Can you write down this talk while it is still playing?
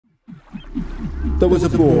There was a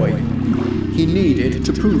boy. He needed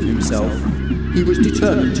to prove himself. He was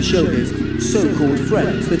determined to show his so-called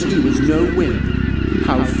friends that he was no wimp.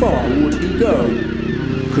 How far would he go?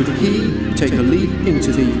 Could he take a leap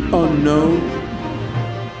into the unknown?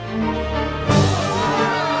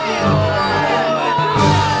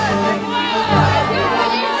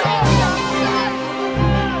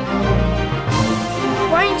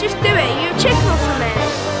 Why don't you just do it? You're a chicken or something.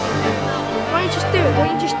 Why don't you just do it? Why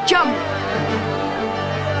don't you just jump?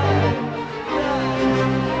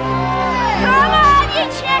 Come on, you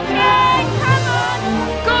chicken! Come on!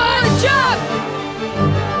 Go on, jump!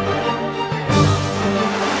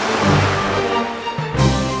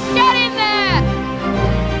 Get in there!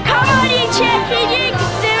 Come on, you chicken! You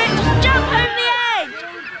can do it! Just jump over the edge!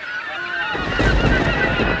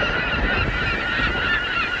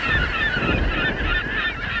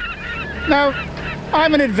 Now,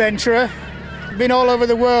 I'm an adventurer. Been all over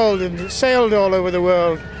the world and sailed all over the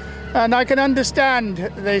world. And I can understand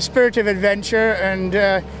the spirit of adventure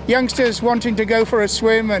and youngsters wanting to go for a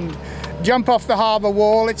swim and jump off the harbour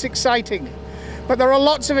wall. It's exciting. But there are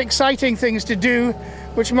lots of exciting things to do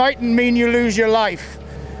which mightn't mean you lose your life.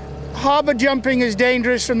 Harbour jumping is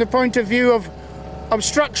dangerous from the point of view of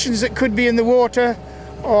obstructions that could be in the water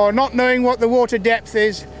or not knowing what the water depth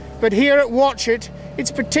is. But here at Watchet, it's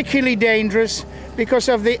particularly dangerous because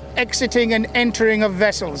of the exiting and entering of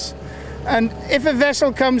vessels. And if a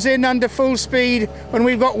vessel comes in under full speed when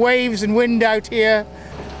we've got waves and wind out here,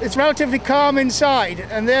 it's relatively calm inside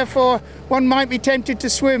and therefore one might be tempted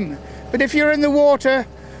to swim. But if you're in the water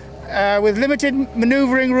with limited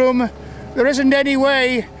manoeuvring room, there isn't any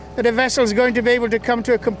way that a vessel is going to be able to come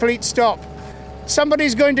to a complete stop.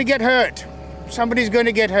 Somebody's going to get hurt. Somebody's going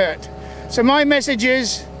to get hurt. So my message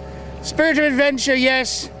is, spirit of adventure,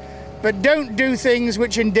 yes, but don't do things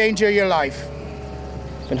which endanger your life.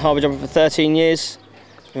 Been harbour jumping for 13 years.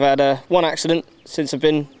 We've had one accident since I've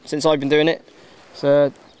been doing it.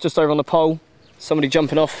 So just over on the pole, somebody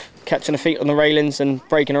jumping off, catching her feet on the railings and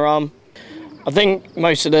breaking her arm. I think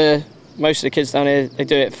most of the kids down here, they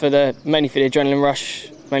do it mainly for the adrenaline rush,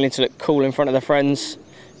 mainly to look cool in front of their friends,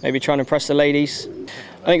 maybe trying to impress the ladies.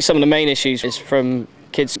 I think some of the main issues is from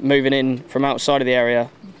kids moving in from outside of the area,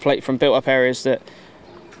 from built-up areas that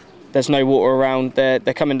there's no water around. They're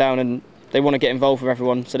coming down and they want to get involved with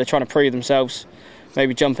everyone, so they're trying to prove themselves,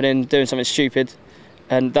 maybe jumping in, doing something stupid,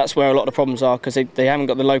 and that's where a lot of the problems are, because they haven't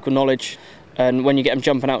got the local knowledge, and when you get them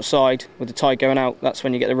jumping outside with the tide going out, that's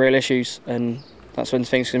when you get the real issues, and that's when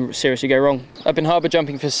things can seriously go wrong. I've been harbour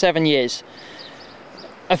jumping for 7 years.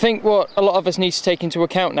 I think what a lot of us need to take into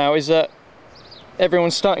account now is that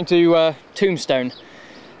everyone's starting to tombstone.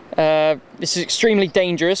 This is extremely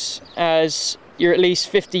dangerous as you're at least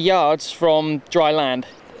 50 yards from dry land.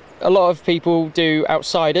 A lot of people do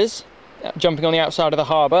outsiders, jumping on the outside of the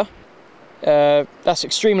harbour. That's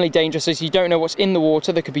extremely dangerous as you don't know what's in the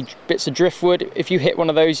water. There could be bits of driftwood. If you hit one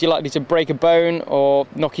of those, you're likely to break a bone or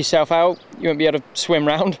knock yourself out. You won't be able to swim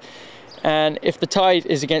round. And if the tide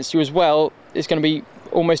is against you as well, it's going to be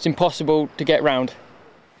almost impossible to get round.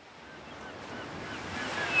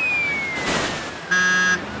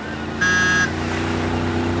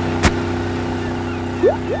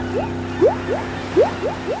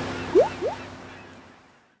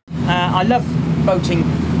 I love boating,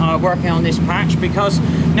 working on this patch, because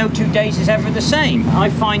no 2 days is ever the same.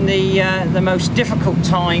 I find the most difficult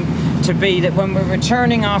time to be that when we're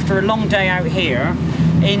returning after a long day out here,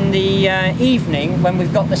 in the evening when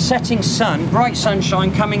we've got the setting sun, bright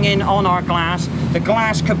sunshine coming in on our glass. The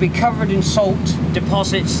glass could be covered in salt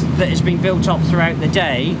deposits that has been built up throughout the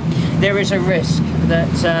day. There is a risk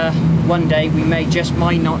that one day we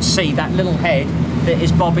might not see that little head that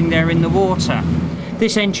is bobbing there in the water.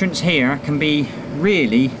 This entrance here can be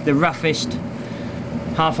really the roughest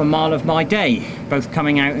half a mile of my day, both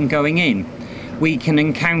coming out and going in. We can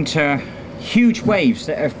encounter huge waves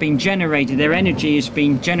that have been generated, their energy has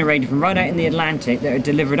been generated from right out in the Atlantic, that are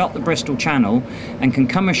delivered up the Bristol Channel and can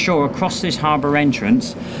come ashore across this harbour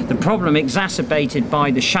entrance. The problem exacerbated by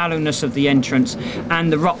the shallowness of the entrance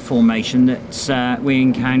and the rock formation that we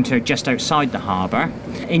encounter just outside the harbour.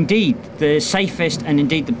 Indeed, the safest and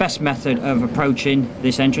indeed the best method of approaching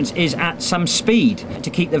this entrance is at some speed to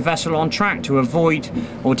keep the vessel on track, to avoid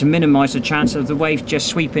or to minimise the chance of the waves just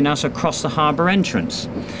sweeping us across the harbour entrance.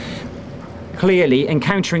 Clearly,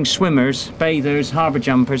 encountering swimmers, bathers, harbour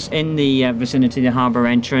jumpers in the vicinity of the harbour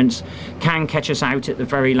entrance can catch us out at the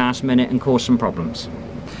very last minute and cause some problems.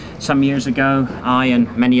 Some years ago, I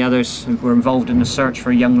and many others were involved in a search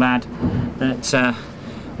for a young lad that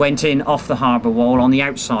went in off the harbour wall on the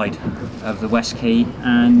outside of the West Quay,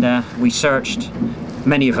 and we searched,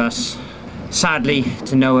 many of us, Sadly,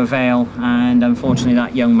 to no avail, and unfortunately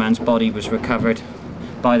that young man's body was recovered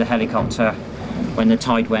by the helicopter when the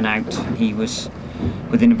tide went out. He was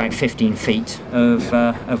within about 15 feet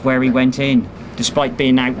of where he went in. Despite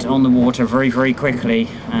being out on the water very, very quickly,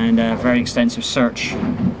 and a very extensive search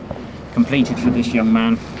completed for this young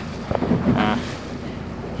man,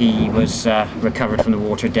 he was recovered from the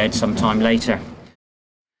water dead sometime later.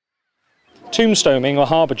 Tombstoning or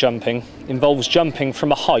harbour jumping involves jumping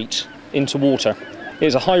from a height into water. It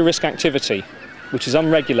is a high-risk activity which is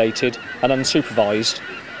unregulated and unsupervised,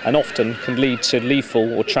 and often can lead to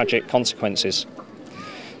lethal or tragic consequences.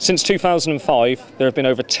 Since 2005, there have been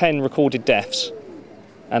over 10 recorded deaths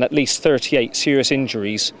and at least 38 serious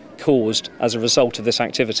injuries caused as a result of this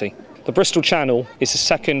activity. The Bristol Channel is the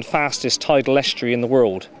second fastest tidal estuary in the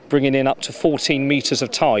world, bringing in up to 14 metres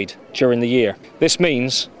of tide during the year. This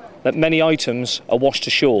means that many items are washed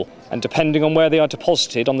ashore, and depending on where they are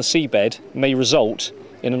deposited on the seabed, may result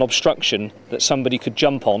in an obstruction that somebody could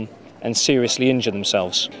jump on and seriously injure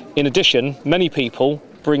themselves. In addition, many people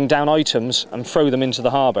bring down items and throw them into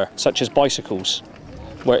the harbour, such as bicycles,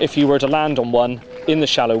 where if you were to land on one in the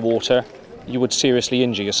shallow water, you would seriously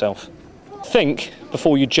injure yourself. Think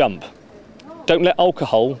before you jump. Don't let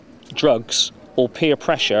alcohol, drugs, or peer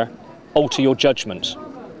pressure alter your judgment.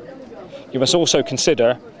 You must also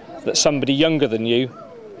consider that somebody younger than you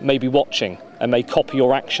may be watching and may copy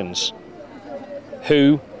your actions,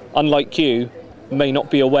 who, unlike you, may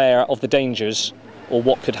not be aware of the dangers or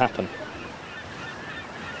what could happen.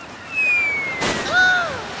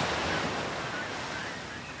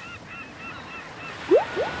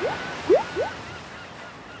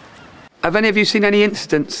 Have any of you seen any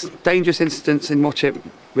incidents, dangerous incidents in Watchet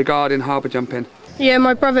regarding harbour jumping? Yeah,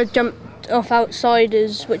 my brother jumped off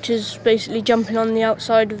outsiders, which is basically jumping on the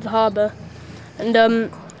outside of the harbour,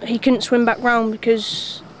 and he couldn't swim back round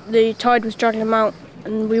because the tide was dragging him out,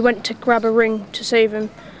 and we went to grab a ring to save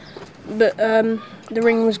him, but the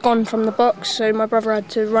ring was gone from the box, so my brother had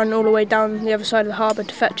to run all the way down the other side of the harbour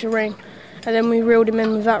to fetch a ring, and then we reeled him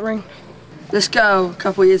in with that ring. This girl a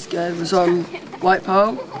couple of years ago was on White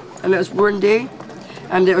Pole, and it was windy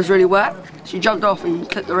and it was really wet. She jumped off and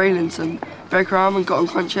clipped the railings and broke her arm and got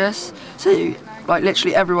unconscious. So like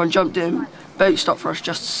literally everyone jumped in, boat stopped for us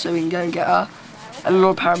just so we can go and get her. And then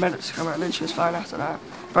all the paramedics come out and then she was fine after that.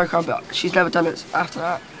 Broke her arm, but she's never done it after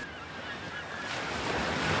that.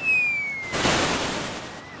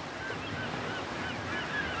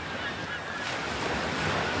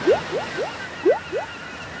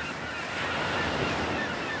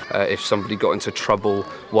 If somebody got into trouble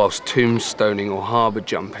whilst tombstoning or harbour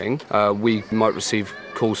jumping, we might receive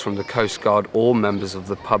calls from the Coast Guard or members of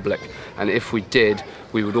the public, and if we did,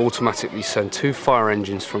 we would automatically send 2 fire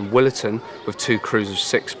engines from Willerton with 2 crews of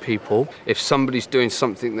 6 people. If somebody's doing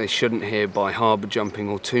something they shouldn't hear by harbour jumping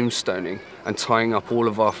or tombstoning and tying up all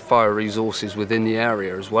of our fire resources within the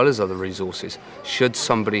area as well as other resources, should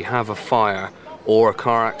somebody have a fire or a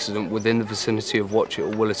car accident within the vicinity of Watchet or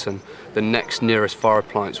Willerton, the next nearest fire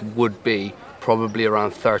appliance would be probably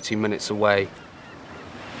around 30 minutes away.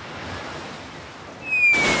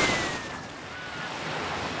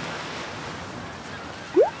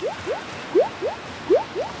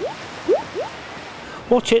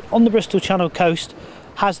 Watchet on the Bristol Channel coast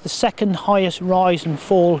has the second highest rise and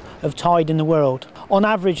fall of tide in the world. On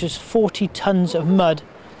average, there's 40 tonnes of mud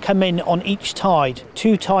come in on each tide.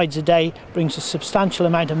 2 tides a day brings a substantial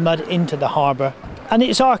amount of mud into the harbour. And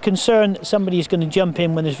it's our concern that somebody is going to jump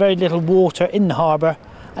in when there's very little water in the harbour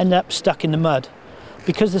and end up stuck in the mud.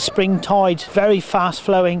 Because the spring tide's very fast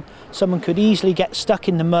flowing, someone could easily get stuck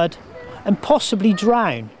in the mud and possibly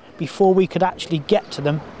drown before we could actually get to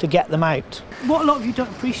them to get them out. What a lot of you don't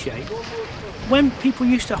appreciate, when people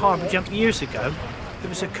used to harbour jump years ago, it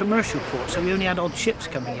was a commercial port, so we only had odd ships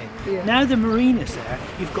coming in. Yeah. Now the marina's there,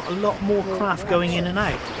 you've got a lot more craft going in and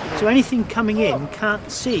out. So anything coming in can't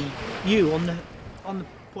see you on the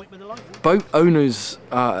point with the light. Boat owners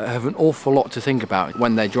have an awful lot to think about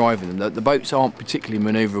when they're driving them. The boats aren't particularly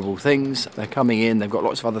manoeuvrable things. They're coming in, they've got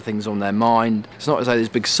lots of other things on their mind. It's not as though there's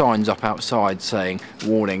big signs up outside saying,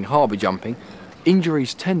 warning, harbour jumping.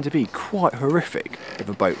 Injuries tend to be quite horrific if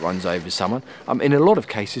a boat runs over someone. In a lot of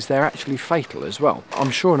cases they're actually fatal as well. I'm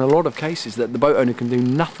sure in a lot of cases that the boat owner can do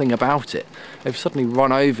nothing about it. They've suddenly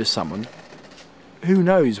run over someone. Who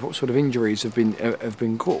knows what sort of injuries have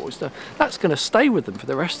been caused. That's going to stay with them for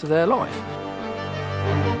the rest of their life.